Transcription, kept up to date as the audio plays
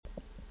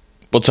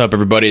What's up,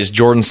 everybody? It's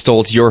Jordan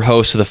Stoltz, your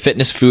host of the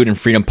Fitness, Food, and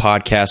Freedom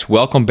Podcast.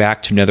 Welcome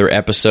back to another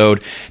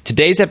episode.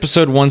 Today's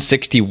episode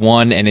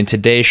 161, and in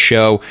today's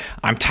show,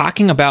 I'm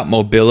talking about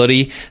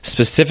mobility,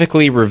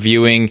 specifically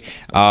reviewing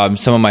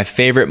some of my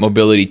favorite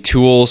mobility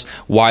tools,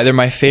 why they're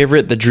my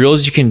favorite, the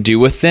drills you can do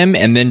with them,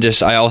 and then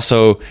I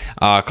also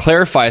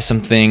clarify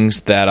some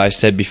things that I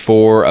said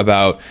before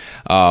about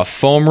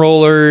foam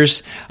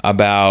rollers,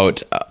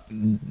 about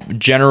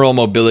general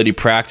mobility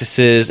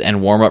practices and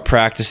warm-up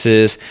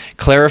practices,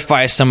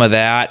 clarify some of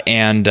that,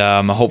 and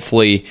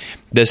hopefully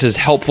this is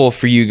helpful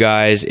for you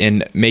guys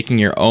in making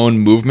your own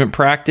movement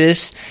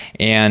practice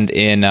and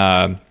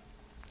in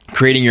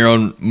creating your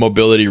own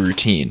mobility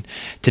routine.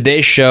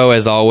 Today's show,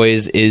 as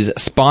always, is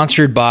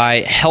sponsored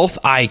by Health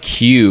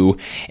IQ,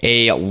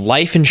 a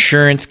life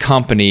insurance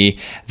company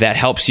that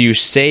helps you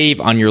save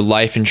on your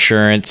life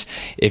insurance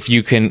if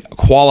you can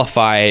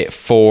qualify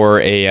for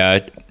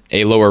a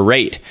lower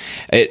rate.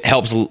 It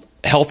helps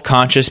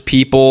health-conscious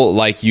people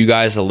like you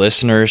guys, the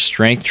listeners,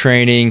 strength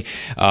training,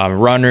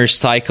 runners,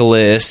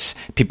 cyclists,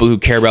 people who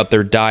care about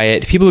their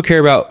diet, people who care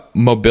about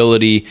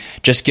mobility,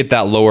 just get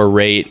that lower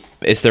rate.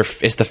 It's the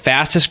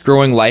fastest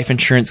growing life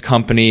insurance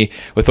company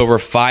with over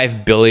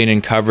 $5 billion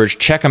in coverage.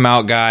 Check them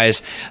out,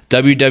 guys.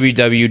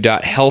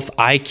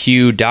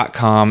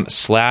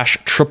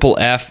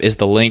 www.healthiq.com/FFF is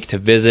the link to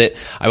visit.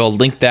 I will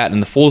link that in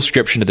the full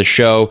description of the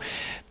show.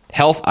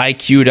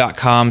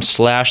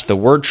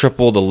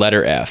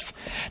 healthiq.com/FFF.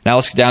 Now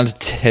let's get down to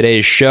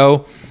today's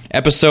show.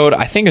 Episode,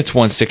 I think it's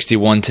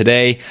 161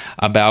 today,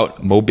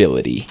 about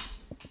mobility.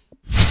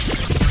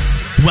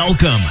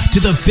 Welcome to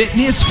the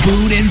Fitness,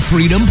 Food, and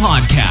Freedom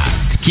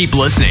Podcast. Keep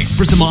listening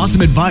for some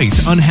awesome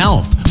advice on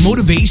health,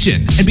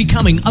 motivation, and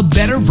becoming a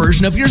better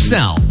version of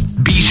yourself.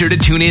 Be sure to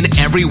tune in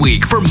every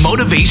week for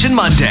Motivation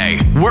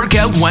Monday,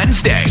 Workout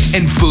Wednesday,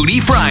 and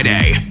Foodie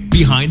Friday.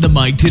 Behind the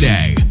mic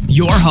today,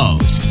 your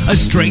host, a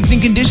strength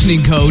and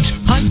conditioning coach,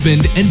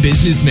 husband, and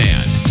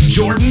businessman,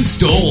 Jordan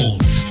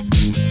Stoltz.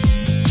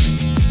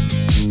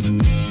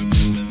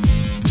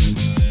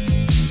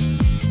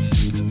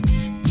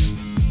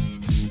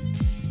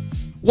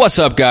 What's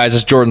up, guys?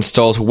 It's Jordan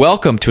Stoltz.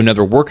 Welcome to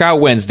another Workout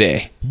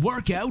Wednesday.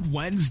 Workout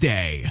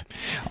Wednesday.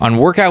 On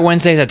Workout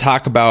Wednesdays, I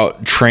talk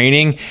about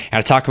training and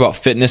I talk about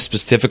fitness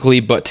specifically,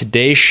 but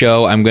today's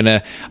show, I'm going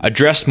to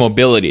address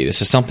mobility.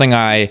 This is something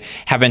I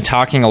have been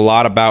talking a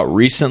lot about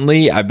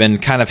recently. I've been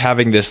kind of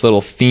having this little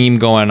theme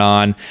going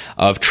on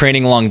of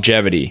training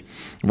longevity,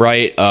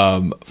 right?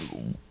 Of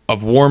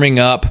warming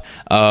up,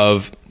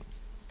 of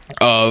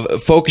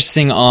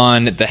focusing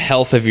on the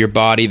health of your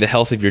body, the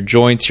health of your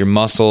joints, your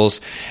muscles,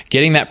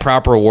 getting that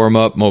proper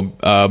warm-up,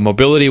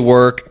 mobility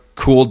work,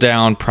 cool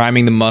down,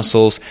 priming the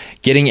muscles,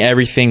 getting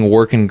everything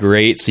working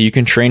great so you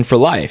can train for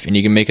life and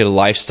you can make it a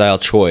lifestyle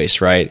choice,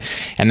 right?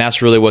 And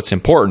that's really what's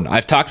important.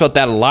 I've talked about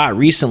that a lot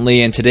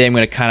recently, and today I'm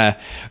going to kind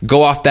of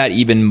go off that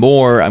even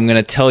more. I'm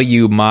going to tell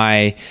you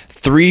my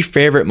 3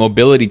 favorite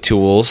mobility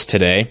tools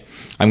today.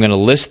 I'm going to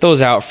list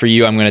those out for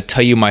you. I'm going to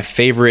tell you my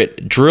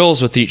favorite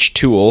drills with each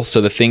tool,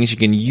 so the things you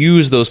can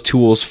use those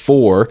tools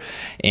for.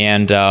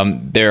 And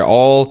they're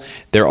all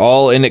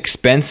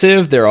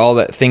inexpensive. They're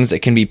all things that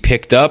can be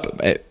picked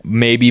up.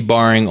 Maybe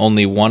barring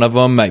only one of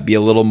them might be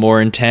a little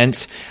more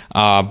intense,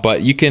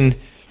 but you can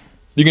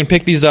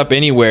pick these up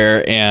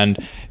anywhere, and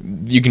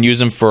you can use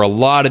them for a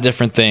lot of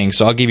different things.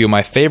 So I'll give you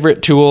my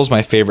favorite tools,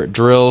 my favorite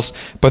drills,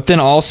 but then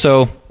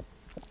also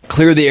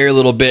clear the air a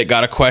little bit.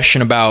 Got a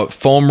question about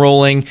foam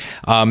rolling,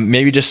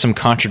 maybe just some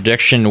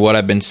contradiction to what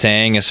I've been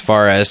saying as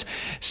far as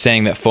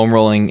saying that foam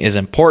rolling is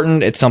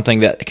important. It's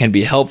something that can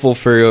be helpful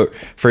for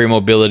your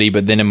mobility.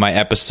 But then in my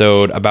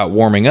episode about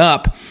warming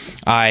up,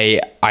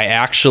 I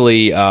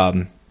actually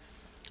kind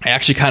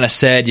of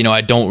said,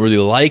 I don't really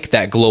like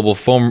that global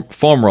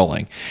foam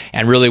rolling.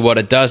 And really what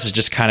it does is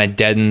just kind of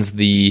deadens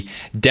the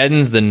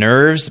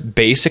nerves,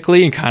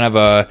 basically, and kind of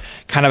a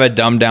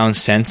dumbed down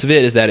sense of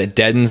it is that it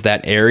deadens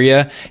that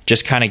area,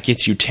 just kind of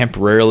gets you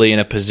temporarily in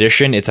a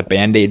position. It's a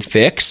Band-Aid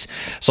fix.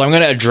 So I'm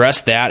going to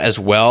address that as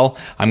well.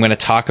 I'm going to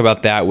talk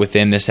about that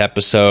within this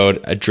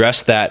episode,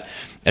 address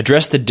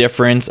the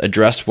difference,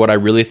 address what I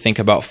really think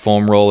about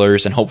foam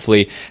rollers, and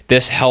hopefully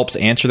this helps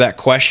answer that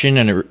question,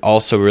 and it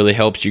also really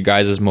helps you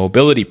guys'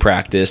 mobility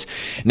practice.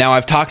 Now,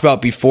 I've talked about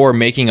before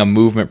making a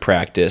movement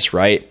practice,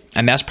 right?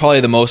 And that's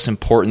probably the most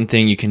important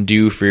thing you can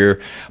do for your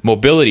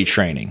mobility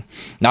training.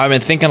 Now, I've been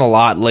thinking a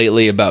lot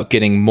lately about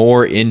getting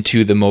more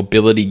into the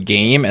mobility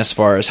game as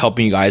far as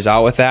helping you guys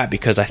out with that,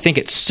 because I think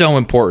it's so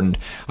important.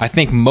 I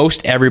think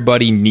most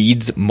everybody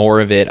needs more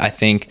of it. I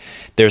think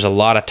there's a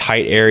lot of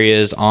tight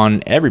areas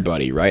on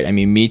everybody, right? I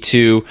mean, me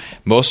too.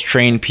 Most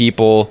trained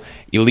people,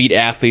 elite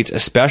athletes,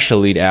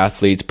 especially elite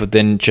athletes, but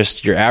then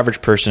just your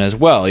average person as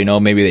well.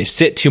 Maybe they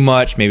sit too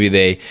much, maybe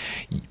they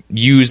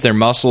use their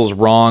muscles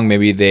wrong,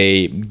 maybe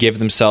they give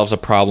themselves a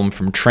problem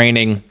from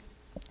training.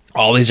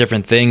 all these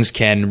different things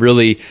can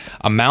really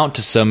amount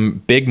to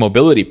some big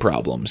mobility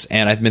problems.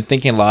 And I've been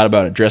thinking a lot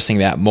about addressing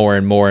that more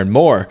and more and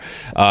more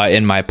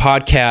in my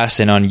podcast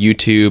and on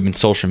YouTube and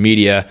social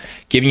media,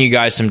 giving you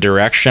guys some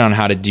direction on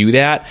how to do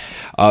that.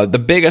 The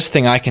biggest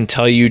thing I can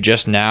tell you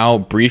just now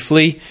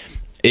briefly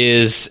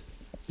is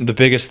the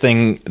biggest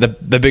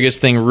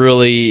thing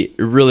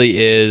really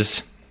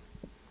is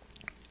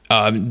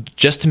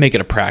just to make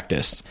it a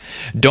practice.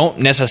 Don't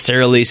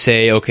necessarily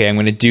say, okay, I'm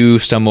going to do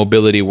some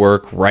mobility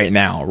work right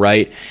now,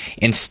 right?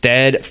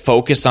 Instead,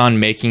 focus on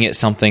making it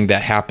something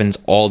that happens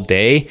all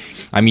day.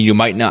 I mean, you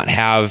might not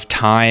have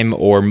time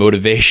or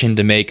motivation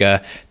to make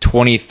a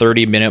 20,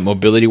 30-minute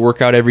mobility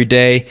workout every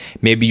day.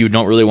 Maybe you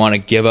don't really want to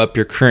give up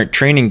your current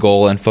training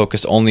goal and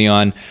focus only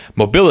on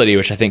mobility,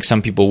 which I think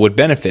some people would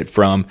benefit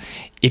from.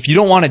 If you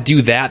don't want to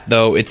do that,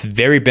 though, it's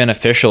very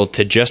beneficial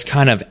to just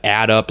kind of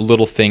add up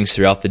little things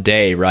throughout the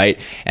day, right?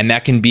 And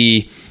that can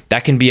be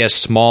as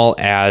small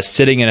as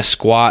sitting in a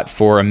squat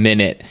for a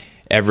minute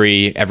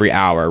every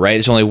hour, right?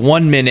 It's only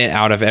 1 minute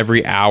out of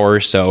every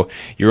hour, so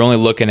you're only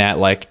looking at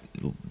like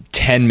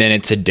 10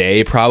 minutes a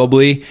day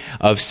probably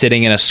of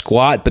sitting in a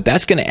squat, but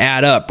that's going to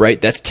add up, right?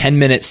 That's 10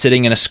 minutes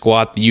sitting in a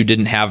squat that you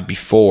didn't have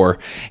before.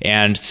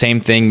 And same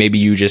thing, maybe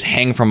you just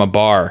hang from a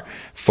bar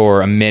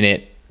for a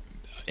minute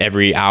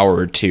every hour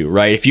or two,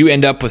 right? If you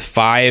end up with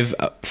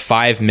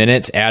five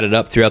minutes added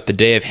up throughout the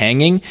day of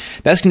hanging,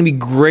 that's going to be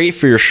great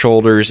for your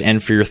shoulders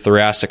and for your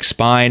thoracic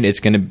spine. It's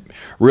going to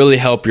really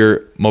help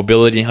your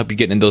mobility and help you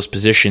get in those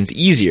positions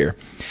easier.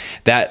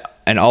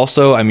 And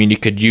also, I mean, you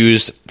could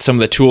use some of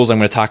the tools I'm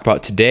going to talk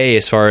about today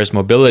as far as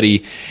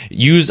mobility.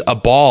 Use a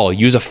ball,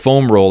 use a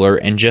foam roller,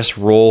 and just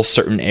roll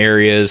certain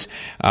areas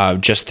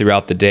just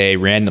throughout the day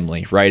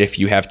randomly, right? If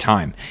you have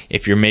time.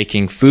 If you're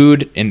making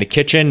food in the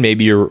kitchen,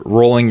 maybe you're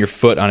rolling your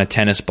foot on a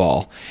tennis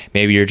ball.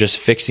 Maybe you're just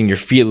fixing your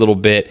feet a little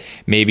bit.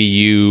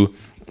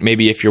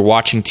 Maybe if you're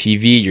watching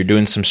TV, you're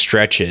doing some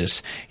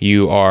stretches.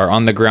 You are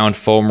on the ground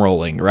foam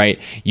rolling, right?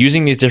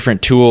 Using these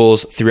different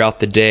tools throughout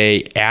the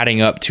day, adding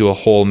up to a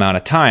whole amount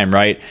of time,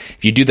 right?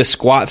 If you do the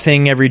squat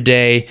thing every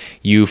day,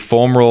 you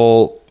foam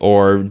roll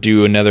or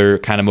do another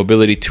kind of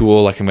mobility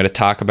tool like I'm going to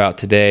talk about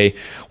today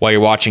while you're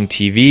watching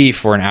TV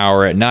for an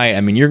hour at night,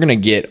 I mean, you're going to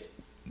get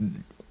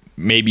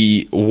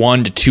maybe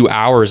 1 to 2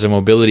 hours of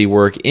mobility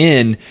work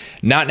in,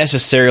 not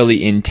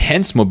necessarily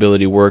intense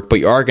mobility work, but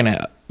you are going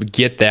to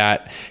get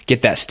that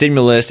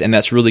stimulus, and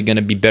that's really going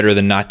to be better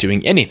than not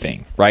doing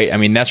anything, right? I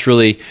mean, that's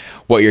really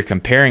what you're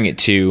comparing it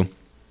to,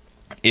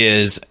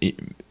 is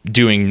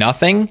doing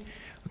nothing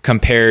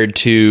compared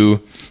to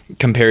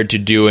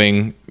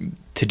doing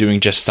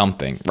just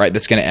something, right?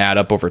 That's going to add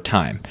up over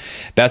time.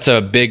 That's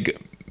a big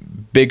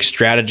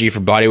strategy for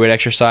bodyweight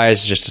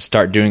exercise, just to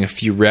start doing a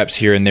few reps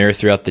here and there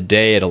throughout the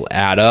day. It'll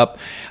add up.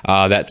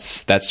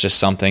 That's just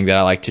something that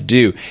I like to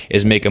do,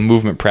 is make a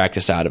movement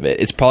practice out of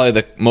it. It's probably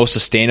the most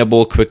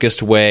sustainable,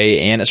 quickest way,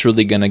 and it's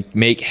really going to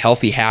make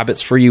healthy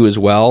habits for you as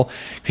well.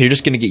 You're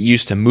just going to get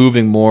used to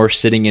moving more,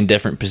 sitting in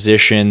different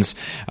positions,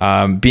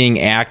 being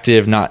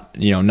active, not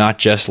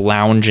just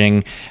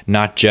lounging,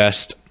 not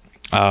just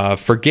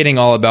forgetting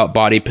all about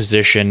body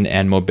position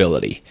and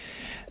mobility.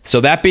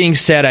 So that being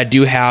said, I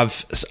do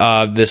have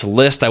this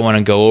list I want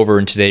to go over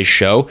in today's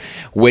show,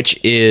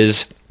 which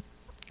is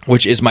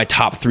my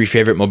top 3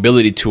 favorite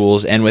mobility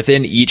tools. And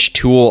within each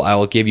tool, I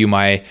will give you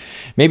my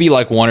maybe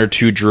like 1 or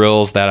 2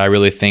 drills that I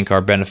really think are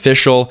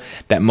beneficial,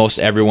 that most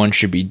everyone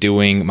should be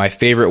doing. My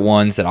favorite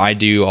ones that I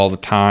do all the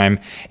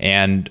time,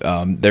 and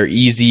they're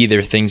easy.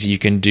 They're things that you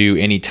can do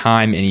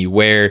anytime,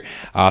 anywhere.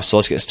 So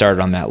let's get started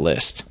on that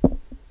list.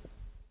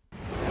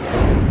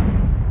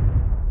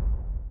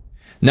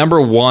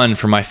 Number 1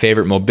 for my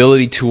favorite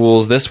mobility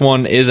tools. This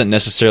one isn't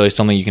necessarily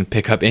something you can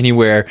pick up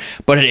anywhere,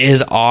 but it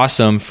is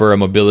awesome for a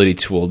mobility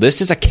tool.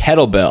 This is a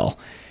kettlebell.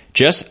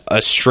 Just a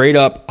straight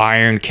up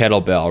iron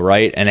kettlebell,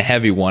 right? And a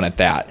heavy one at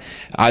that.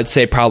 I'd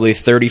say probably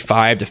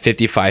 35 to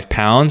 55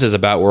 pounds is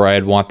about where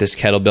I'd want this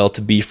kettlebell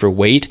to be for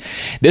weight.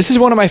 This is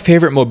one of my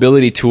favorite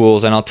mobility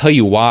tools, and I'll tell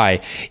you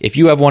why. If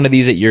you have one of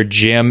these at your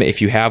gym,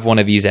 if you have one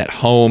of these at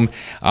home,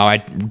 I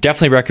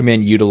definitely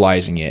recommend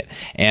utilizing it.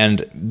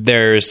 And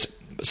there's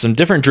some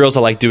different drills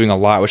I like doing a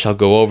lot, which I'll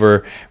go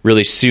over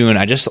really soon.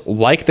 I just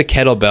like the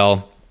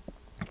kettlebell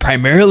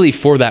primarily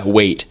for that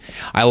weight.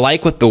 I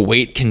like what the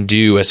weight can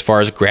do as far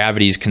as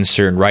gravity is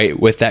concerned, right?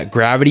 With that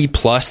gravity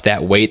plus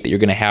that weight that you're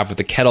going to have with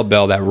the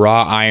kettlebell, that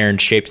raw iron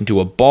shaped into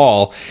a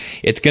ball,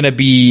 it's going to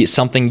be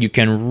something you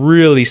can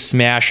really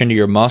smash into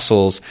your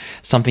muscles,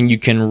 something you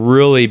can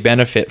really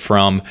benefit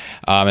from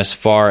as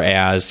far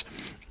as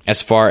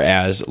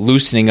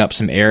loosening up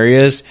some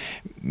areas,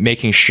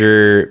 making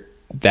sure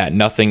that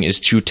nothing is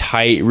too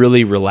tight,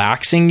 really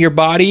relaxing your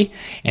body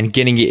and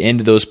getting it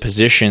into those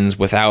positions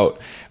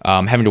without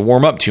having to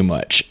warm up too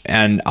much.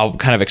 And I'll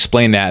kind of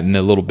explain that in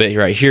a little bit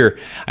right here.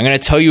 I'm going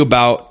to tell you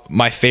about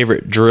my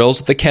favorite drills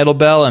with the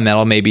kettlebell, and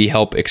that'll maybe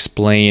help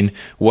explain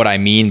what I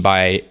mean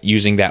by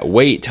using that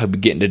weight to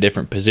get into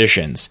different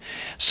positions.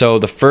 So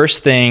the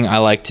first thing I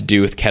like to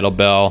do with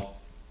kettlebell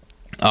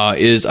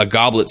is a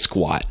goblet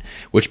squat,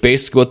 which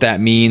basically what that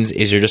means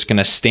is you're just going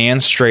to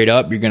stand straight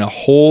up. You're going to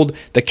hold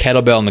the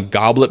kettlebell in the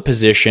goblet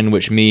position,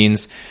 which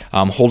means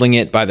holding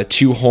it by the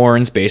two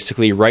horns,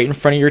 basically right in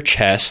front of your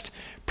chest,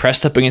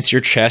 pressed up against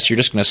your chest. You're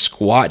just going to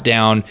squat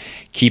down,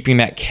 keeping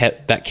that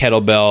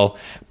kettlebell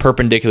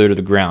perpendicular to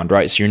the ground,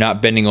 right? So you're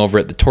not bending over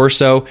at the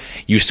torso.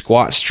 You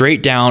squat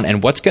straight down,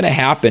 and what's going to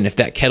happen if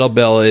that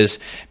kettlebell is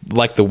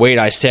like the weight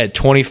I said,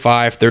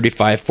 25,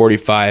 35,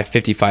 45,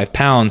 55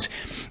 pounds,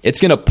 it's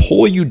going to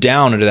pull you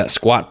down into that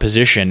squat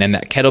position, and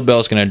that kettlebell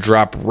is going to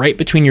drop right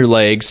between your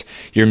legs.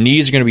 Your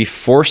knees are going to be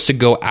forced to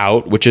go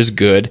out, which is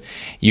good.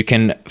 You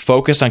can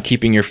focus on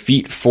keeping your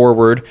feet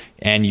forward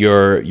and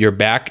your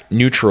back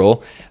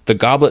neutral. The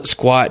goblet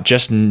squat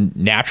just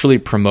naturally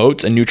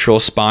promotes a neutral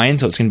spine,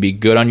 so it's going to be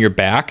good on your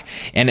back,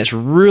 and it's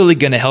really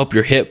going to help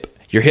your hip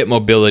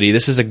mobility.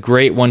 This is a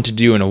great one to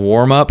do in a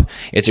warm-up.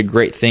 It's a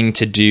great thing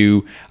to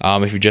do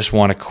if you just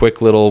want a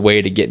quick little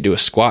way to get into a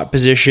squat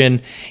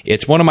position.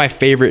 It's one of my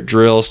favorite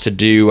drills to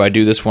do. I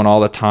do this one all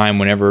the time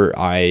whenever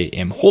I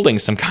am holding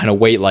some kind of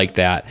weight like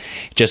that.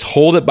 Just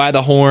hold it by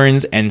the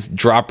horns and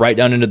drop right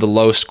down into the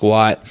low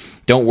squat.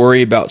 Don't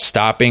worry about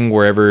stopping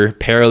wherever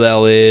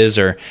parallel is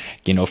or,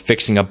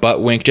 fixing a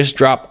butt wink. Just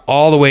drop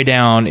all the way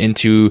down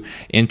into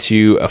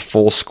a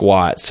full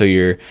squat. So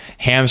your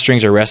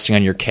hamstrings are resting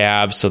on your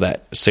calves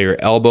so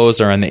your elbows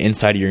are on the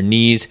inside of your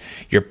knees.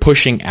 You're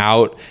pushing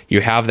out.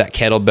 You have that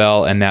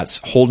kettlebell, and that's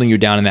holding you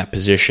down in that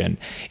position.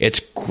 It's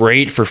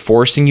great for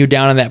forcing you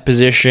down in that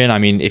position. I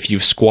mean, if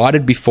you've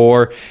squatted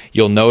before,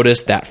 you'll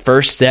notice that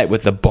first set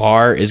with the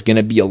bar is going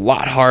to be a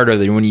lot harder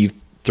than when you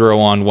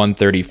throw on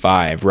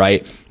 135,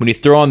 right? When you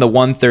throw on the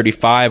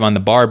 135 on the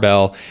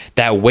barbell,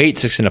 that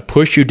weight's just going to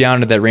push you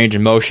down to that range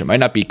of motion. It might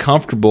not be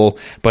comfortable,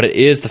 but it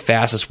is the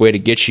fastest way to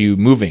get you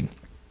moving.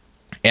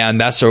 And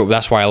that's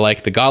why I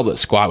like the goblet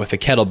squat with the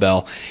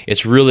kettlebell.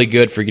 It's really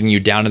good for getting you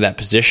down to that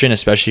position,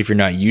 especially if you're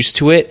not used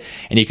to it,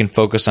 and you can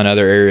focus on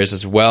other areas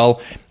as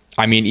well.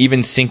 I mean,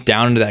 even sink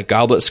down into that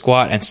goblet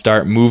squat and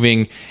start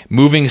moving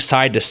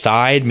side to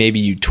side.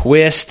 Maybe you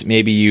twist,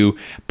 maybe you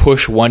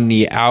push one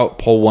knee out,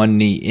 pull one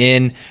knee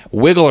in,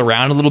 wiggle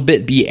around a little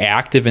bit, be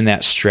active in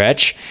that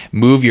stretch,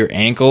 move your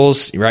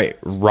ankles, right?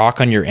 Rock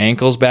on your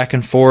ankles back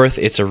and forth.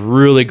 It's a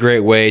really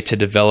great way to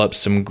develop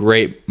some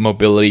great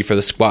mobility for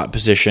the squat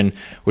position,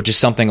 which is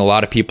something a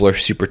lot of people are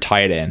super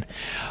tight in.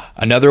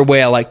 Another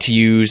way I like to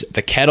use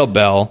the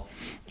kettlebell,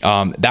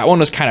 that one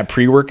was kind of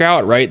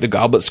pre-workout, right? The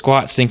goblet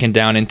squat, sinking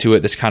down into it,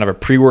 this kind of a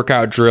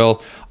pre-workout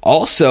drill.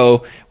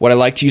 Also, what I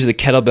like to use the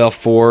kettlebell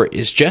for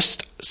is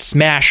just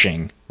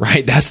smashing,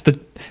 right? That's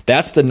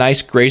the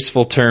nice,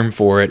 graceful term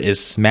for it,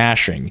 is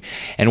smashing.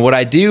 And what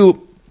I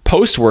do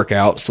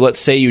post-workout, so let's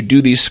say you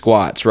do these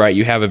squats, right?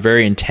 You have a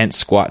very intense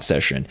squat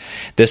session.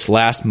 This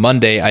last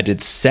Monday, I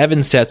did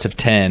 7 sets of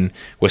 10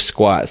 with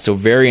squats, so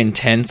very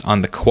intense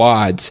on the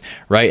quads,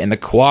 right? And the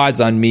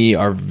quads on me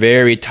are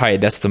very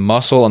tight. That's the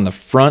muscle on the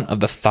front of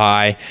the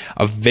thigh,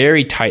 a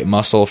very tight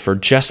muscle for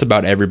just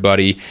about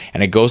everybody,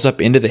 and it goes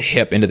up into the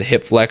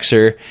hip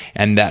flexor,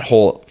 and that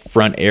whole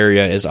front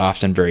area is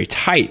often very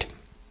tight.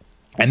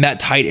 And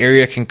that tight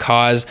area can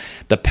cause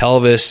the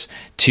pelvis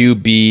to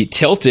be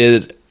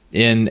tilted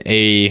in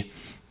a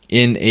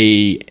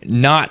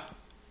not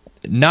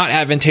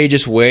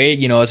advantageous way.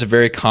 It's a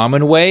very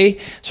common way,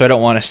 so I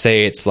don't want to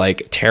say it's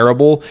like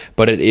terrible,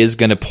 but it is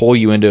going to pull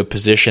you into a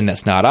position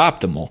that's not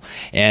optimal.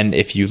 And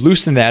if you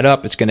loosen that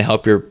up, it's going to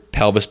help your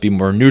pelvis be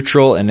more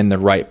neutral and in the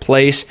right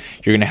place.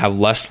 You're going to have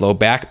less low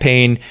back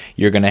pain.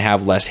 You're going to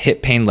have less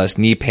hip pain, less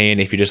knee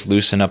pain if you just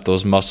loosen up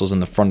those muscles in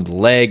the front of the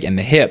leg and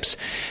the hips.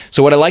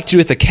 So what I like to do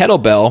with the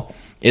kettlebell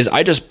is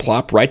I just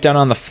plop right down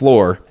on the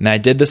floor, and I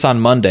did this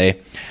on Monday.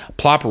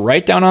 Plop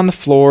right down on the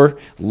floor,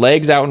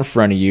 legs out in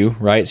front of you,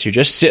 right? So you're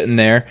just sitting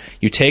there.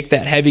 You take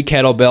that heavy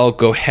kettlebell,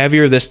 go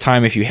heavier this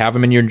time if you have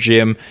them in your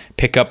gym,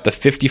 pick up the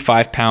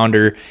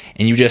 55-pounder,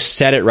 and you just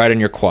set it right on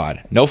your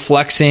quad. No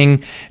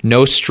flexing,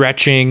 no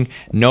stretching,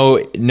 no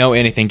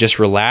anything. Just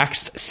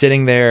relaxed,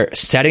 sitting there,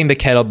 setting the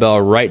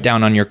kettlebell right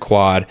down on your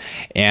quad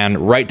and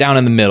right down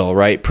in the middle,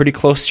 right? Pretty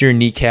close to your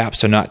kneecap,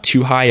 so not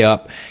too high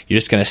up. You're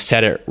just going to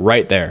set it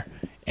right there.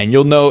 And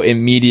you'll know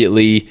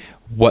immediately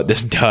what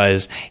this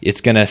does.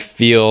 It's going to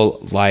feel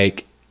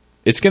like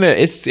it's going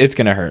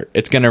to hurt.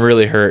 It's going to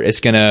really hurt. It's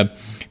going to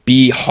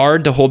be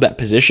hard to hold that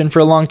position for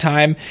a long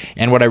time.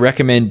 And what I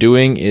recommend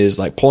doing is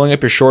like pulling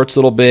up your shorts a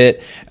little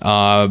bit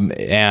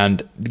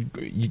and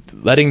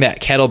letting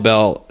that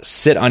kettlebell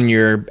sit on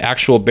your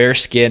actual bare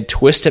skin,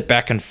 twist it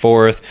back and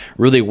forth,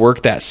 really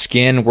work that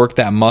skin, work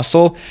that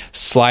muscle,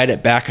 slide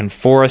it back and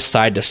forth,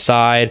 side to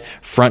side,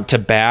 front to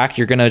back.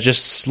 You're going to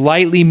just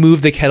slightly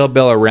move the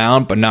kettlebell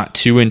around, but not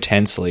too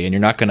intensely. And you're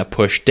not going to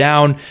push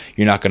down.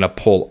 You're not going to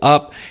pull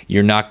up.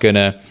 You're not going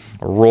to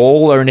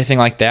roll or anything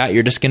like that.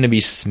 You're just going to be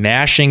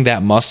smashing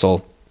that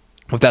muscle.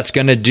 What that's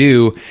going to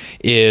do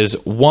is,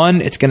 one,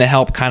 it's going to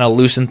help kind of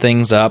loosen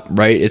things up,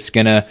 right? It's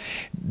going to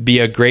be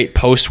a great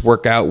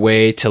post-workout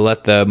way to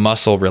let the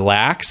muscle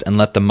relax and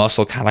let the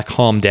muscle kind of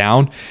calm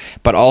down,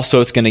 but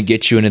also it's going to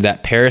get you into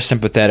that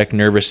parasympathetic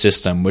nervous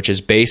system, which is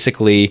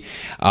basically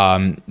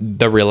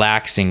the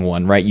relaxing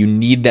one, right? You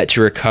need that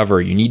to recover.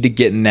 You need to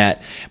get in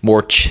that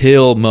more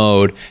chill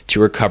mode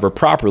to recover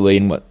properly,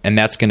 and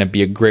that's going to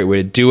be a great way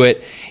to do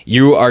it.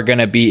 You are going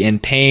to be in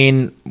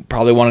pain,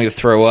 probably wanting to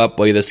throw up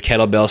while this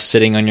kettlebell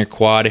sitting on your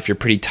quad if you're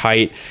pretty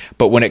tight,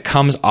 but when it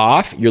comes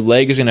off, your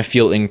leg is going to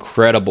feel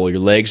incredible. Your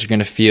legs are going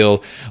to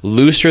feel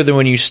looser than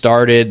when you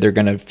started. They're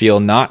going to feel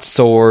not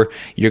sore.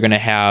 You're going to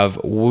have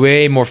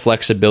way more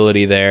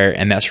flexibility there,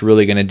 and that's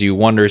really going to do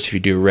wonders if you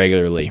do it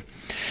regularly.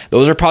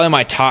 Those are probably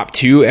my top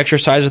 2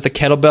 exercises with the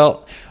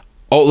kettlebell.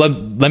 Oh,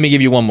 let me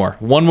give you one more.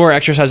 One more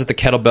exercise with the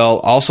kettlebell,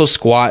 also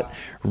squat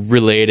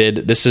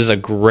related. This is a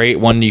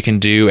great one you can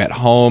do at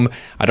home.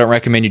 I don't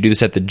recommend you do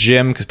this at the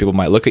gym because people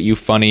might look at you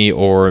funny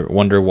or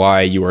wonder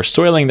why you are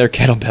soiling their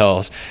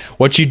kettlebells.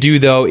 What you do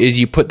though is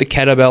you put the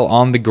kettlebell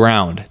on the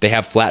ground. They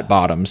have flat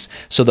bottoms,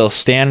 so they'll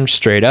stand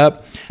straight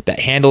up. That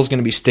handle's going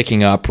to be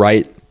sticking up,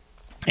 right?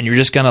 And you're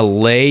just going to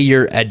lay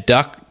your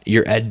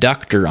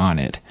adductor on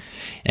it.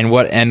 And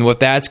what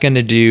that's going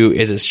to do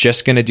is it's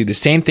just going to do the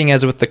same thing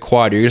as with the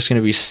quad. You're just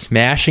going to be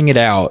smashing it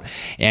out,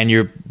 and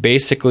you're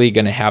basically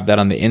going to have that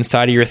on the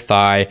inside of your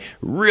thigh,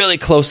 really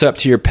close up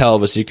to your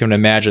pelvis. You can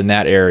imagine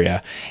that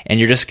area. And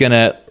you're just going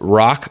to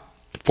rock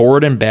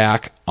forward and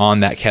back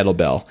on that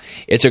kettlebell.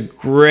 It's a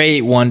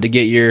great one to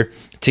get your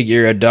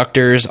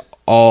adductors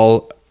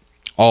all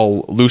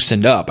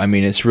loosened up. I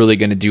mean, it's really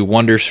going to do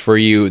wonders for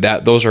you.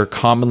 Those are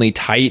commonly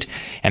tight,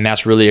 and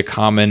that's really a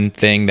common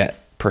thing that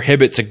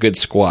prohibits a good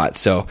squat.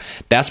 So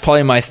that's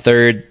probably my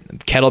third.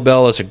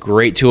 Kettlebell is a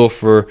great tool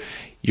for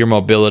your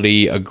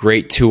mobility, a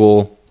great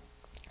tool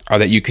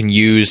that you can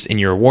use in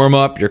your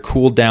warm-up, your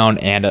cool down,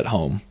 and at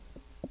home.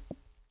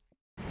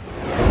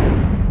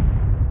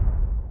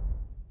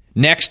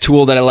 Next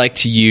tool that I like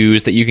to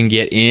use that you can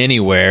get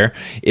anywhere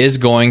is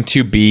going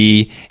to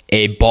be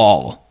a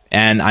ball.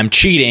 And I'm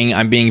cheating.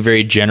 I'm being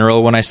very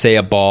general when I say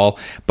a ball,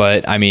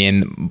 but I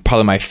mean,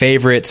 probably my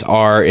favorites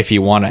are, if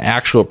you want an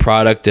actual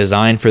product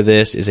designed for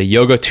this, is a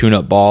Yoga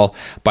Tune-Up Ball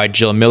by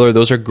Jill Miller.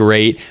 Those are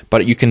great,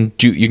 but you can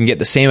get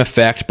the same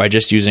effect by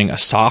just using a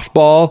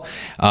softball.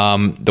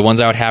 The ones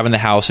I would have in the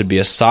house would be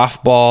a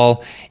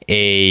softball,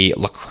 a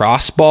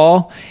lacrosse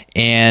ball,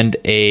 and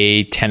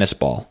a tennis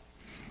ball.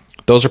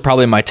 Those are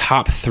probably my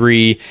top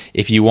 3.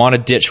 If you want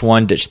to ditch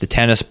one, ditch the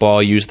tennis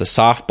ball, use the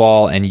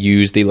softball, and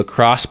use the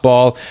lacrosse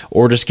ball,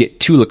 or just get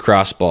 2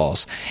 lacrosse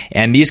balls.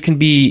 And these can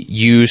be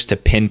used to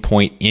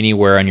pinpoint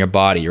anywhere on your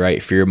body,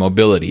 right, for your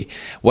mobility.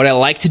 What I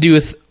like to do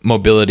with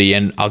mobility,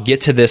 and I'll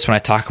get to this when I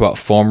talk about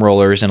foam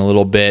rollers in a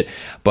little bit,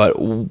 but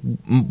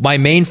my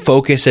main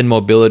focus in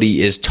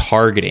mobility is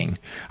targeting.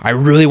 I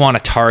really want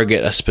to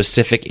target a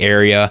specific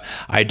area.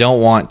 I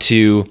don't want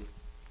to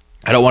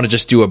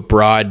just do a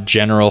broad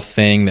general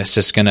thing that's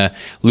just going to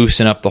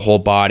loosen up the whole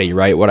body,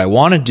 right? What I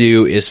want to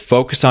do is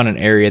focus on an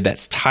area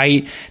that's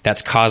tight,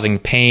 that's causing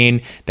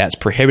pain, that's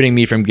prohibiting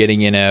me from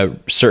getting in a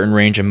certain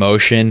range of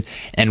motion,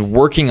 and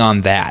working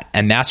on that.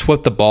 And that's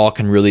what the ball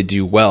can really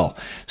do well.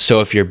 So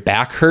if your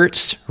back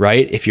hurts,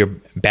 right? If your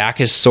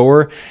back is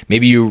sore,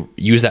 maybe you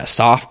use that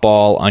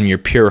softball on your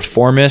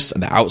piriformis,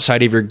 the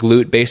outside of your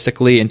glute,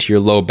 basically into your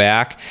low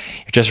back.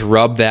 Just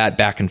rub that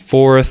back and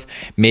forth.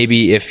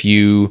 Maybe if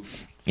you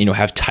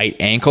have tight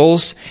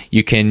ankles,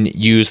 you can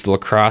use the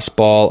lacrosse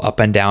ball up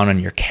and down on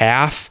your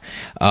calf.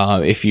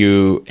 If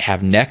you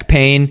have neck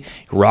pain,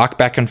 rock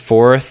back and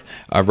forth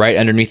right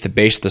underneath the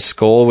base of the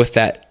skull with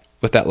that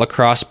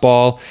lacrosse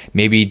ball.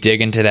 Maybe dig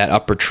into that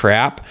upper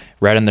trap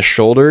right on the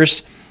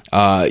shoulders.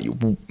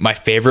 My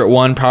favorite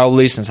one,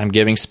 probably, since I'm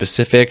giving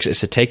specifics, is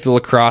to take the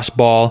lacrosse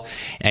ball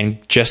and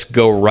just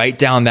go right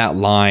down that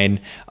line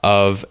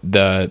of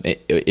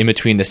in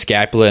between the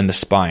scapula and the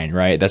spine,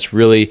 right? That's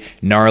really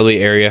gnarly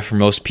area for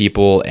most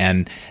people.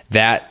 And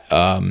that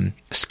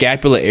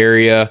scapula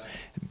area,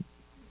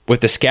 with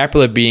the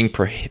scapula being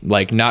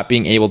not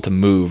being able to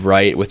move,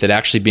 right? With it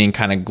actually being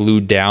kind of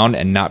glued down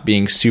and not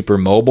being super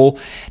mobile.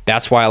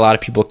 That's why a lot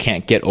of people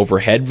can't get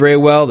overhead very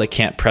well. They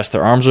can't press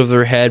their arms over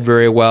their head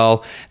very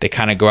well. They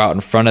kind of go out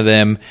in front of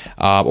them,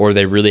 or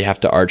they really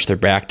have to arch their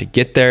back to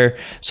get there.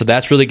 So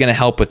that's really going to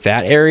help with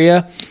that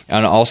area.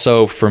 And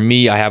also for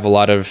me, I have a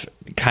lot of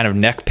kind of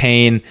neck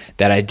pain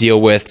that I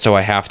deal with, so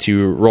I have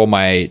to roll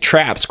my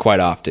traps quite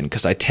often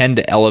because I tend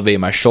to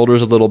elevate my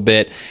shoulders a little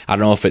bit. I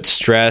don't know if it's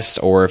stress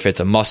or if it's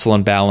a muscle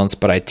imbalance,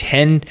 but I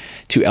tend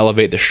to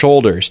elevate the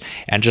shoulders,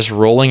 and just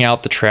rolling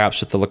out the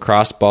traps with the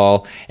lacrosse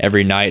ball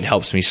every night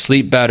helps me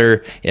sleep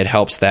better. It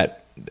helps that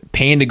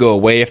pain to go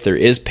away if there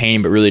is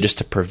pain, but really just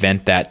to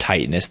prevent that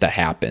tightness that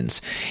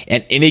happens.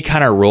 And any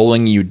kind of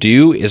rolling you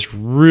do is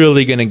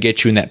really going to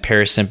get you in that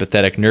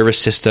parasympathetic nervous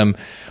system,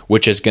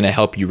 which is going to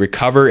help you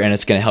recover, and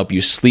it's going to help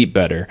you sleep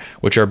better,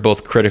 which are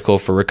both critical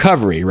for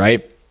recovery,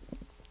 right?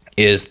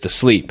 Is the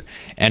sleep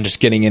and just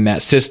getting in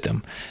that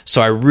system.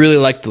 So I really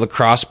like the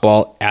lacrosse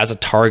ball as a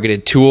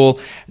targeted tool.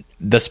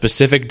 the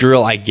specific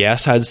drill, I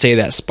guess I'd say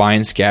that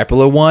spine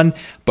scapula one,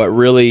 but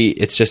really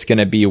it's just going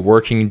to be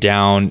working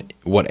down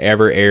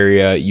whatever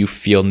area you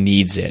feel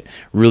needs it,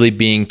 really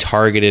being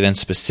targeted and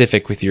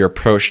specific with your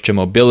approach to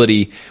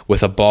mobility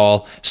with a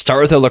ball.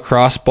 Start with a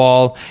lacrosse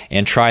ball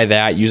and try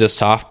that. Use a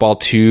softball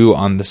too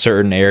on the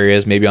certain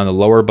areas, maybe on the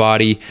lower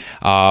body.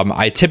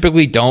 I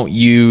typically don't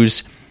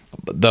use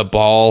the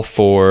ball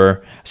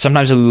for,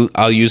 sometimes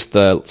I'll use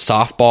the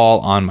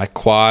softball on my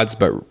quads,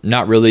 but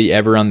not really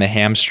ever on the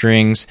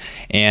hamstrings,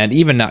 and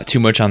even not too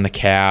much on the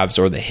calves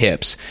or the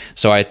hips.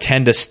 So I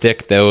tend to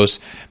stick those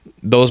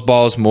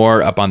balls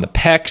more up on the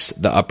pecs,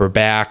 the upper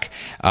back,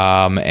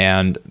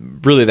 and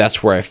really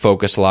that's where I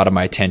focus a lot of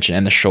my attention,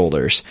 and the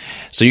shoulders.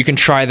 So you can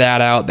try that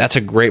out. That's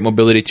a great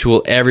mobility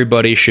tool.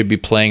 Everybody should be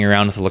playing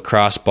around with a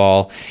lacrosse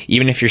ball.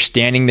 Even if you're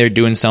standing there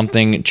doing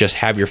something, just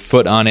have your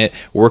foot on it,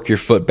 work your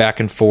foot back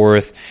and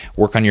forth,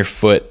 work on your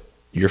foot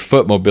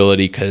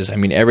mobility, because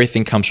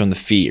everything comes from the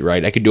feet,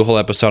 right? I could do a whole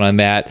episode on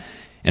that.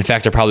 In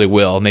fact, I probably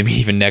will, maybe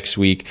even next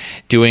week,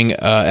 doing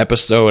an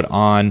episode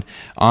on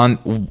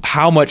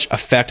how much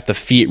effect the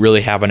feet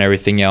really have on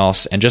everything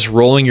else. And just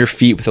rolling your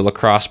feet with a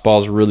lacrosse ball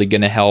is really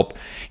going to help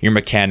your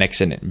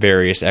mechanics in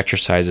various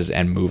exercises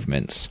and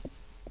movements.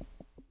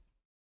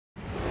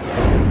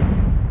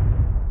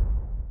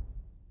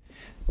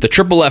 The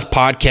Triple F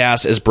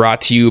podcast is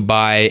brought to you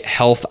by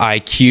Health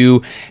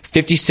IQ.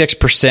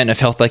 56% of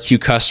Health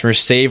IQ customers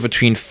save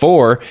between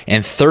 4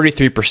 and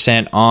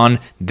 33% on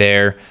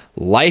their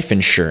life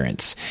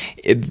insurance.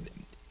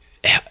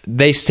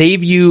 They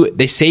save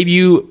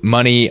you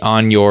money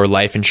on your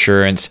life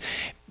insurance,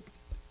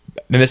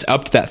 and it's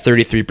up to that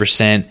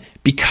 33%.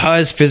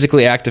 Because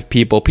physically active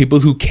people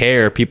who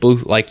care, people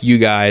like you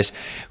guys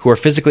who are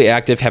physically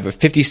active have a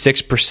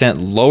 56%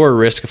 lower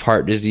risk of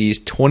heart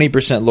disease,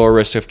 20% lower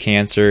risk of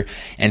cancer,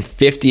 and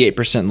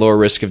 58% lower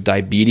risk of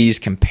diabetes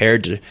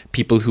compared to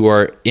people who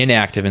are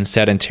inactive and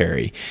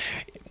sedentary.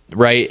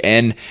 Right?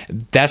 And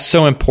that's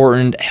so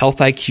important. Health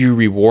IQ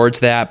rewards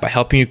that by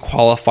helping you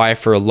qualify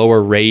for a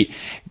lower rate.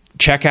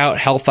 Check out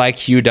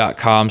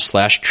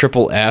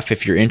healthiq.com/triple F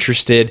if you're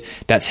interested.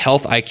 That's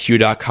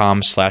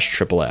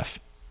healthiq.com/triple F.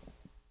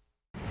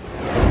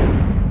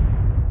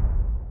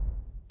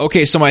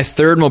 Okay, so my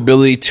third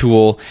mobility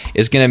tool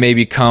is going to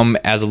maybe come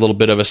as a little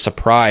bit of a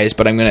surprise,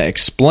 but I'm going to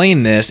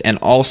explain this and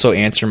also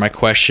answer my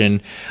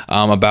question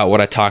about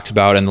what I talked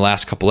about in the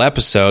last couple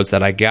episodes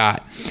that I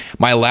got.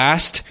 My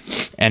last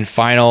and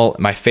final,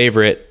 my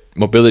favorite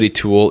mobility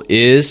tool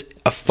is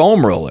a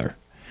foam roller,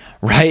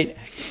 right?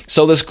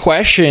 So this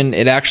question,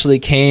 it actually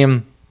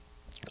came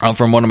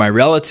from one of my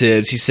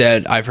relatives. He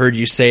said, I've heard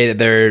you say that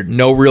there are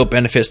no real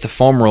benefits to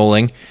foam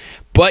rolling,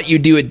 but you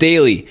do it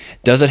daily.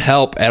 Does it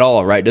help at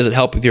all, right? Does it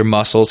help with your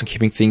muscles and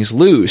keeping things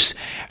loose?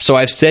 So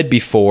I've said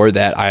before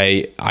that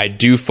I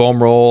do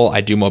foam roll,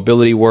 I do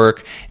mobility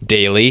work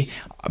daily,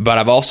 but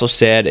I've also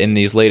said in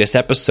these latest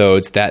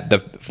episodes that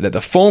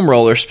the foam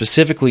roller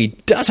specifically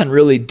doesn't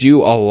really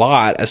do a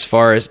lot as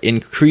far as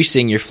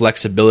increasing your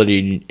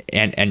flexibility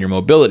and your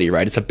mobility,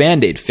 right? It's a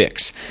Band-Aid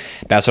fix.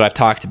 That's what I've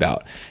talked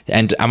about.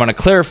 And I'm going to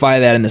clarify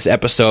that in this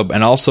episode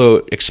and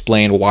also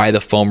explain why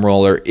the foam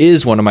roller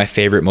is one of my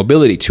favorite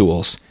mobility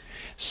tools.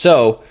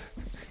 So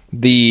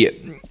the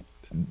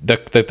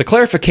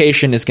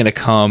clarification is going to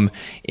come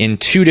in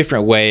two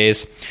different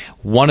ways.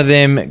 One of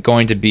them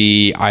going to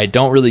be, I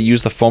don't really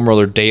use the foam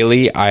roller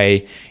daily.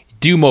 I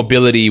do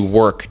mobility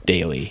work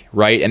daily,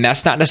 right? And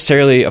that's not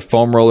necessarily a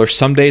foam roller.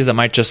 Some days that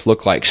might just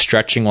look like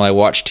stretching while I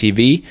watch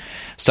TV.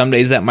 Some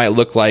days that might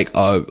look like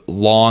a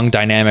long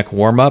dynamic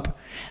warm-up.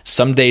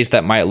 Some days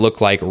that might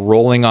look like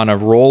rolling on a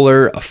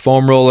roller, a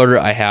foam roller.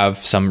 I have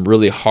some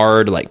really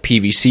hard like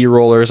PVC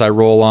rollers I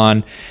roll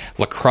on,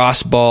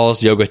 lacrosse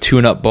balls, yoga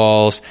tune-up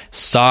balls,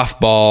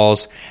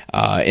 softballs,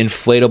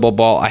 inflatable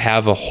ball. I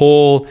have a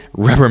whole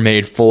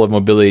Rubbermaid full of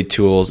mobility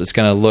tools. It's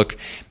going to look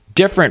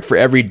different for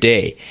every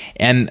day.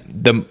 And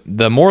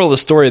the moral of the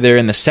story there,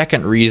 and the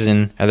second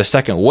reason, or the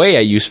second way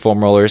I use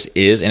foam rollers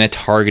is in a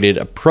targeted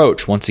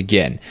approach once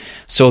again.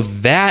 So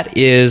that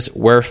is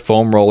where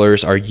foam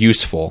rollers are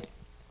useful,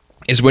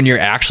 is when you're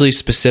actually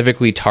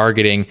specifically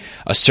targeting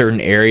a certain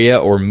area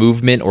or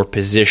movement or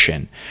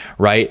position,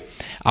 right?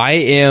 I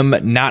am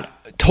not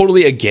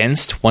totally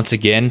against, once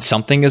again,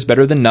 something is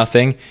better than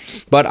nothing,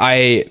 but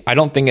I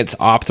don't think it's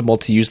optimal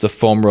to use the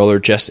foam roller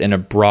just in a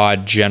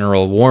broad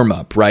general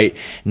warm-up, right?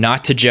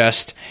 Not to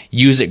just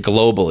use it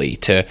globally,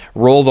 to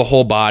roll the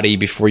whole body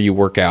before you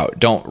work out.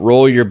 Don't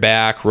roll your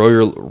back,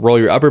 roll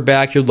your upper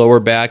back, your lower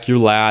back, your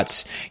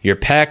lats, your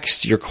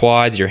pecs, your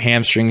quads, your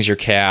hamstrings, your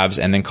calves,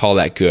 and then call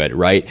that good,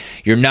 right?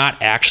 You're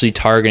not actually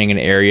targeting an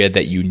area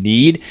that you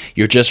need.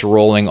 You're just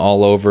rolling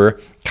all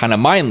over kind of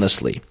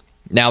mindlessly.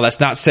 Now, that's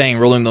not saying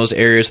rolling those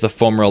areas of the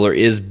foam roller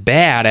is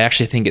bad. I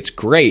actually think it's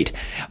great.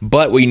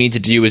 But what you need to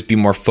do is be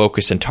more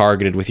focused and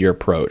targeted with your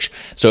approach.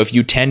 So if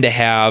you tend to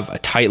have a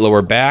tight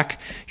lower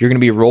back, you're going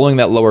to be rolling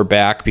that lower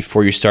back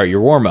before you start your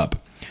warm-up,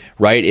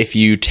 right? If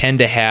you tend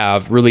to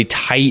have really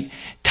tight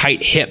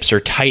hips or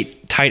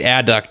tight tight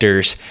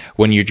adductors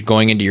when you're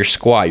going into your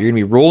squat. You're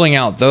going to be rolling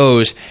out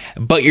those,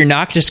 but you're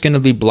not just going to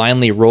be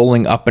blindly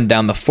rolling up and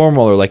down the foam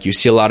roller like you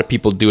see a lot of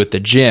people do at the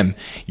gym.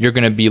 You're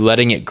going to be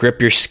letting it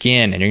grip your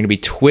skin, and you're going to be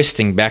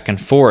twisting back and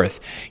forth.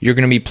 You're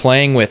going to be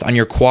playing with, on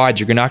your quads,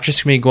 you're not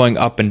just going to be going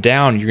up and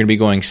down, you're going to be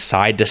going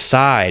side to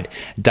side,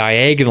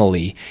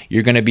 diagonally.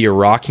 You're going to be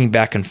rocking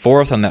back and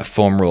forth on that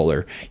foam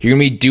roller. You're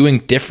going to be doing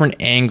different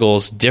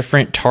angles,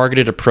 different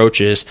targeted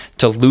approaches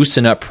to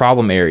loosen up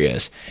problem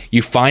areas.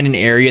 You find an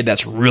area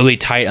that's really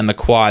tight on the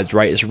quads,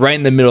 right? It's right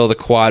in the middle of the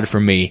quad for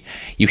me.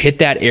 You hit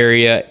that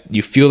area,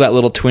 you feel that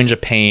little twinge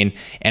of pain,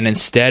 and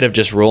instead of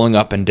just rolling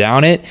up and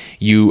down it,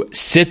 you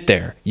sit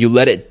there. You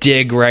let it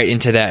dig right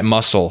into that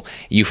muscle.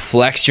 You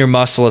flex your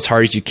muscle as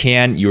hard as you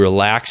can. You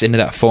relax into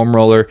that foam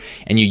roller,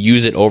 and you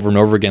use it over and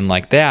over again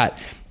like that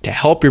to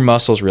help your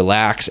muscles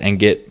relax and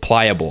get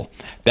pliable.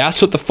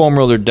 That's what the foam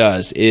roller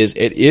does.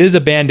 It is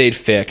a Band-Aid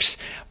fix,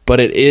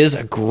 but it is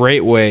a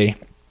great way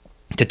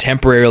to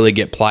temporarily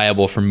get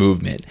pliable for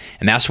movement.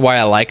 And that's why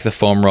I like the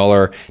foam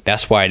roller.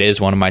 That's why it is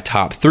one of my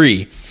top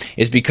 3,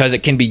 is because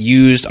it can be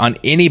used on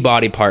any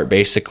body part,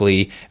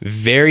 basically.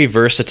 Very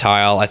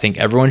versatile. I think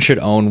everyone should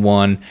own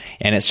one.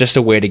 And it's just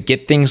a way to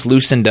get things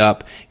loosened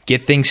up,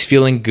 get things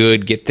feeling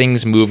good, get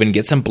things moving,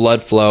 get some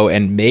blood flow,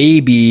 and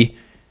maybe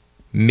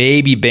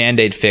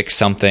Band-Aid fix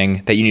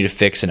something that you need to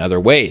fix in other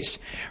ways,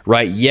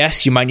 right?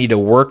 Yes, you might need to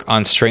work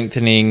on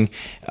strengthening,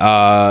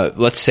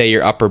 let's say,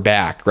 your upper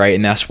back, right?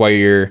 And that's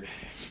why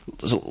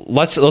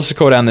let's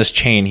go down this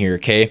chain here,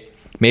 okay?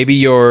 Maybe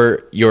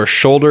your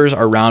shoulders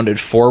are rounded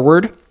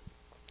forward,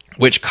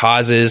 which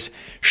causes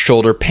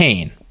shoulder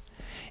pain.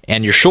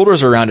 And your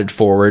shoulders are rounded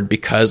forward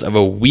because of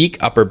a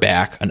weak upper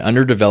back, an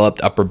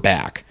underdeveloped upper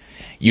back.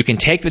 You can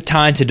take the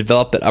time to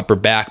develop that upper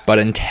back, but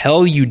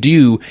until you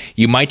do,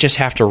 you might just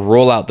have to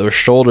roll out those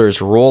shoulders,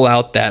 roll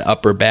out that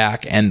upper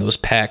back and those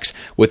pecs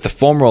with the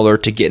foam roller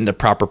to get into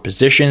proper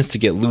positions, to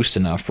get loose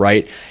enough,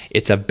 right?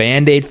 It's a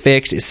Band-Aid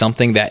fix. It's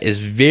something that is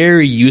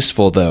very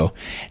useful, though.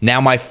 Now,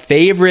 I'm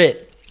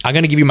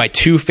going to give you my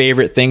 2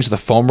 favorite things with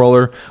the foam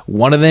roller.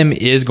 One of them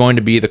is going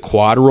to be the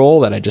quad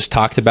roll that I just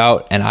talked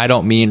about, and I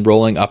don't mean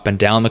rolling up and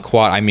down the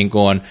quad. I mean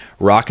going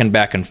rocking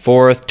back and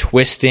forth,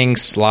 twisting,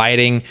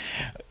 sliding,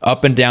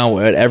 up and down,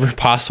 whatever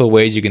possible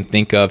ways you can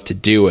think of to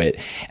do it.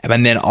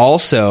 And then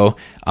also,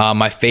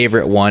 my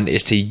favorite one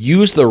is to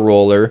use the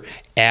roller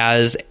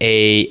as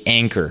a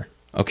anchor.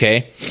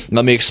 Okay,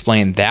 let me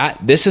explain that.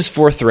 This is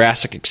for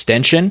thoracic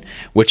extension,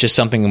 which is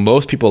something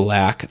most people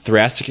lack.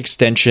 Thoracic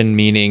extension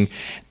meaning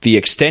the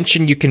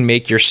extension you can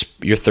make your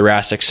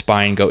thoracic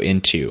spine go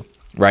into.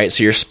 Right?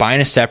 So your spine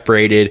is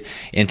separated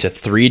into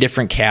 3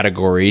 different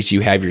categories.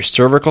 You have your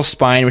cervical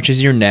spine, which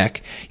is your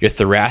neck, your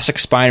thoracic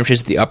spine, which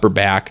is the upper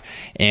back,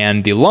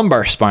 and the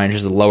lumbar spine, which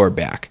is the lower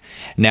back.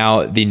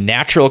 Now, the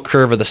natural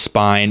curve of the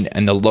spine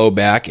and the low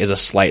back is a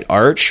slight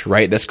arch,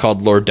 right? That's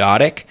called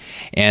lordotic.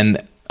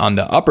 And on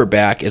the upper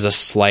back is a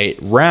slight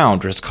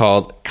round, which is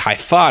called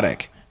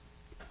kyphotic.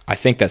 I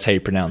think that's how you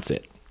pronounce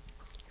it.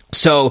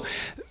 So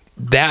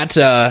that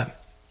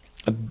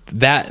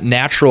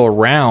natural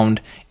round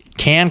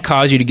can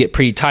cause you to get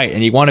pretty tight,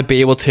 and you want to be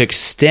able to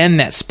extend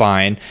that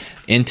spine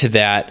into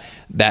that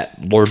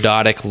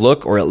lordotic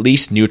look, or at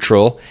least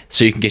neutral,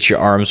 so you can get your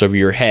arms over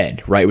your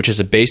head, right? Which is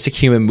a basic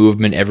human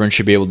movement. Everyone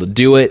should be able to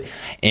do it,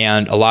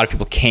 and a lot of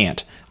people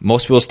can't.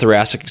 Most people's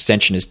thoracic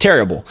extension is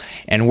terrible.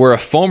 And where a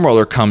foam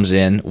roller comes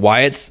in,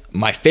 why it's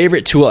my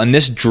favorite tool, and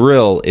this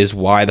drill is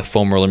why the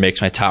foam roller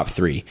makes my top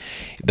 3.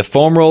 The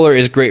foam roller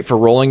is great for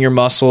rolling your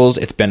muscles.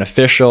 It's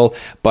beneficial,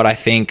 but I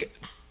think,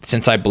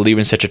 since I believe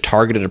in such a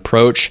targeted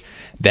approach,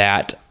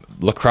 that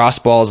lacrosse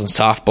balls and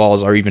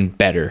softballs are even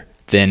better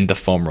than the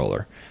foam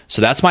roller.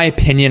 So that's my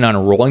opinion on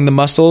rolling the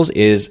muscles.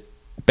 Is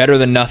better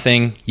than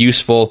nothing,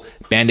 useful,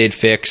 Band-Aid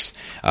fix,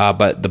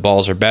 but the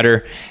balls are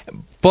better.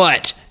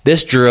 But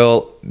this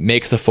drill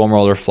makes the foam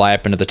roller fly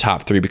up into the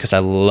top 3 because I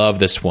love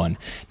this one.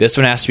 This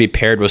one has to be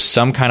paired with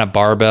some kind of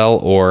barbell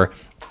or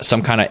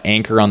some kind of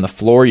anchor on the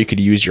floor. You could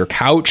use your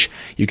couch.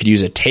 You could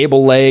use a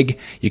table leg.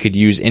 You could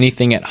use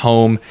anything at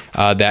home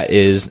that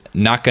is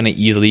not going to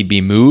easily be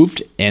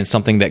moved, and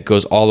something that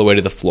goes all the way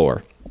to the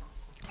floor.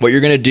 What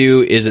you're going to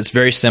do is, it's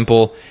very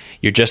simple.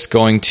 You're just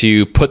going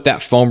to put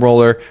that foam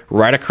roller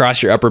right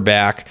across your upper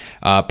back,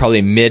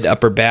 probably mid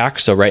upper back,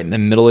 so right in the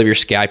middle of your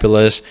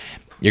scapulas.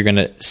 You're going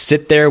to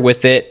sit there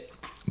with it,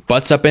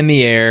 butts up in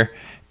the air.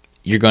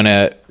 You're going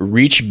to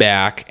reach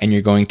back, and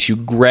you're going to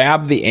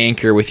grab the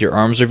anchor with your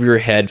arms over your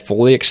head,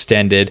 fully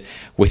extended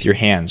with your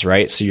hands,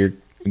 right? So you're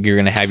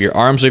going to have your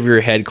arms over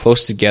your head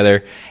close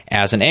together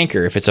as an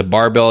anchor. If it's a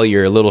barbell,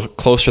 you're a little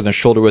closer than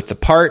shoulder width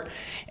apart,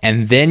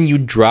 and then you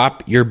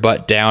drop your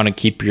butt down and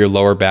keep your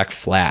lower back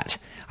flat.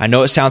 I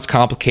know it sounds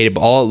complicated,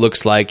 but all it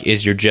looks like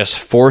is you're just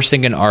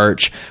forcing an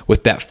arch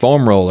with that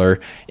foam roller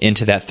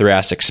into that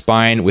thoracic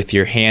spine with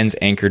your hands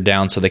anchored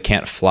down so they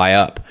can't fly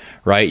up,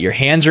 right? Your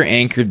hands are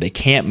anchored, they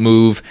can't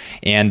move,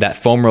 and that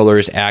foam roller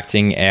is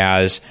acting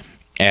as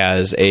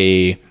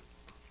a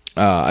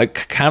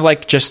kind of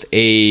like just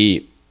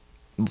a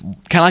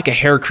kind of like a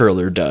hair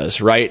curler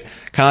does, right?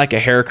 Kind of like a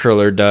hair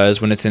curler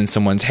does when it's in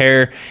someone's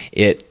hair.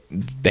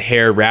 The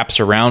hair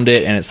wraps around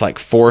it and it's like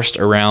forced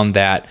around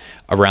that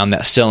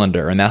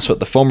cylinder. And that's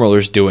what the foam roller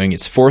is doing.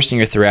 It's forcing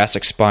your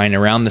thoracic spine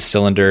around the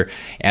cylinder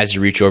as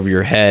you reach over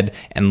your head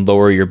and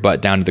lower your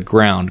butt down to the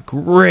ground.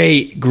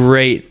 Great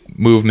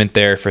movement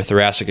there for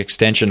thoracic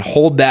extension.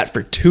 Hold that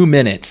for 2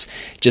 minutes.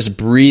 Just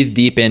breathe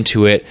deep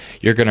into it.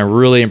 You're going to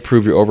really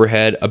improve your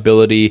overhead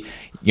ability.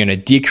 You're going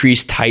to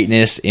decrease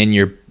tightness in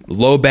your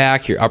low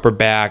back, your upper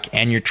back,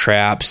 and your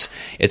traps.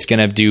 It's going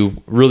to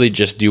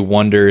do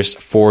wonders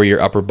for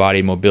your upper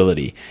body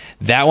mobility.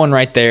 That one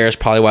right there is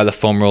probably why the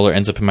foam roller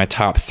ends up in my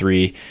top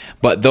 3.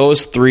 But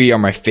those 3 are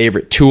my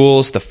favorite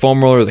tools: the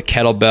foam roller, the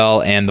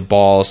kettlebell, and the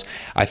balls.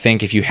 I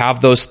think if you have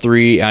those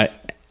 3 at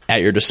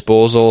your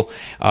disposal,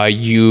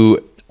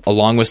 you,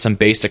 along with some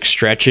basic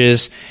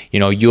stretches,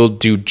 you'll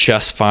do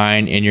just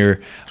fine in your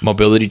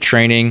mobility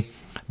training.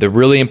 The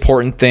really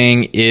important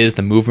thing is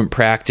the movement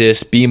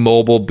practice. Be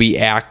mobile, be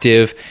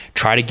active,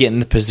 try to get in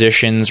the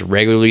positions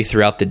regularly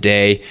throughout the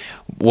day.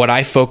 What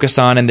I focus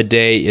on in the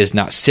day is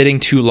not sitting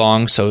too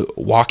long, so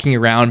walking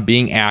around,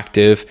 being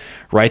active,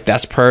 right?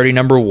 That's priority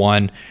number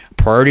 1.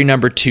 Priority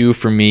number 2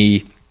 for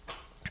me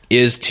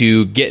is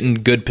to get in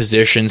good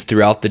positions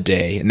throughout the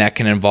day. And that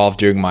can involve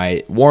during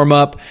my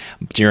warm-up,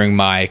 during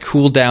my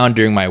cool-down,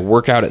 during my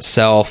workout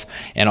itself,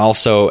 and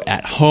also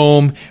at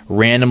home,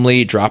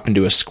 randomly drop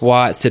into a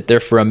squat, sit there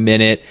for a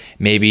minute.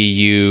 Maybe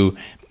you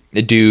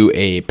do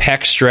a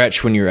pec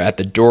stretch when you're at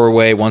the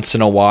doorway once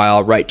in a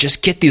while, right?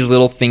 Just get these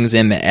little things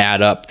in that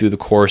add up through the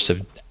course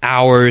of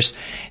hours,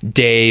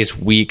 days,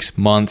 weeks,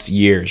 months,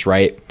 years,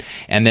 right?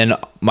 And then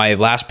my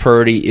last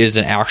priority is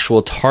an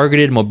actual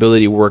targeted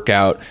mobility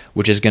workout,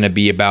 which is going to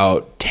be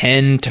about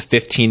 10 to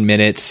 15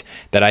 minutes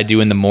that I do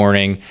in the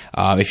morning.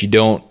 If you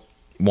don't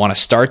want to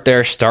start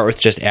there, start with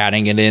just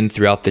adding it in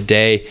throughout the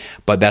day,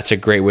 but that's a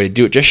great way to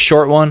do it. Just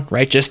short one,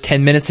 right? Just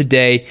 10 minutes a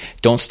day.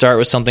 Don't start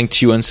with something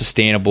too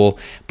unsustainable,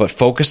 but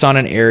focus on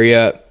an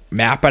area.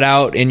 Map it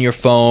out in your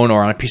phone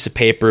or on a piece of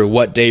paper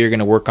what day you're going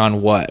to work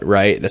on what,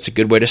 right? That's a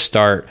good way to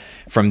start.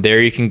 From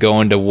there, you can go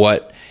into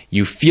what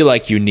you feel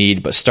like you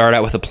need, but start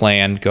out with a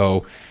plan.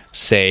 Go,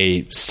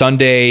 say,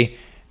 Sunday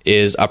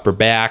is upper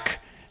back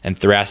and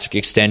thoracic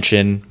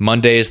extension.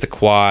 Monday is the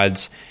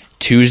quads.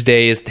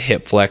 Tuesday is the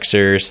hip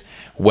flexors.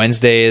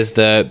 Wednesday is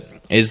the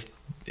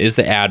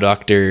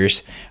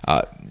adductors,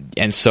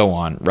 and so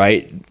on,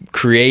 right?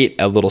 Create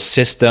a little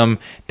system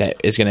that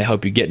is going to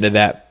help you get into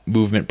that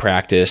movement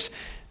practice.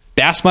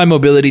 That's my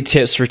mobility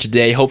tips for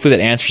today. Hopefully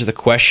that answers the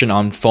question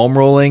on foam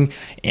rolling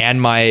and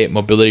my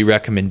mobility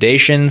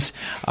recommendations.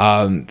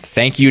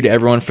 Thank you to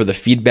everyone for the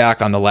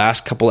feedback on the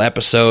last couple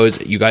episodes.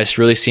 You guys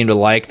really seem to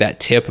like that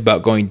tip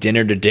about going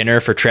dinner to dinner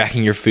for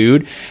tracking your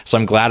food. So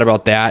I'm glad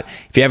about that.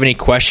 If you have any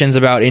questions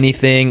about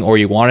anything or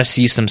you want to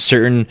see some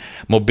certain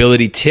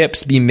mobility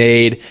tips be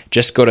made,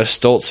 just go to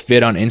Stoltz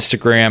Fit on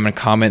Instagram and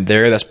comment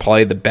there. That's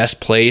probably the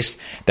best place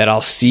that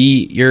I'll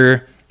see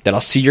your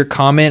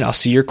comment, I'll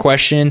see your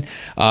question,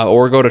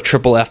 or go to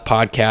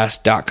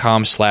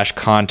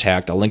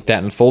triplefpodcast.com/contact. I'll link that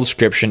in the full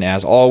description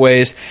as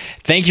always.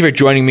 Thank you for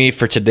joining me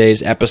for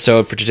today's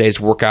episode, for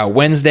today's Workout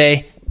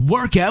Wednesday.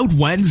 Workout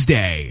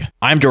Wednesday.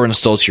 I'm Jordan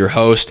Stoltz, your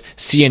host.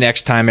 See you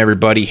next time,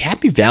 everybody.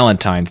 Happy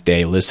Valentine's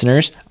Day,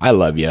 listeners. I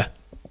love you.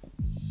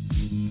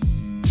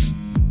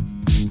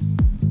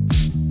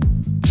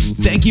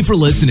 Thank you for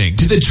listening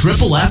to the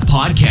Triple F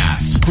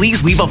Podcast.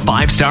 Please leave a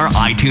 5-star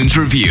iTunes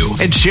review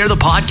and share the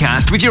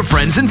podcast with your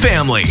friends and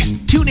family.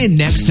 Tune in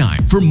next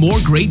time for more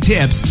great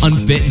tips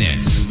on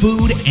fitness,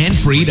 food, and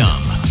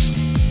freedom.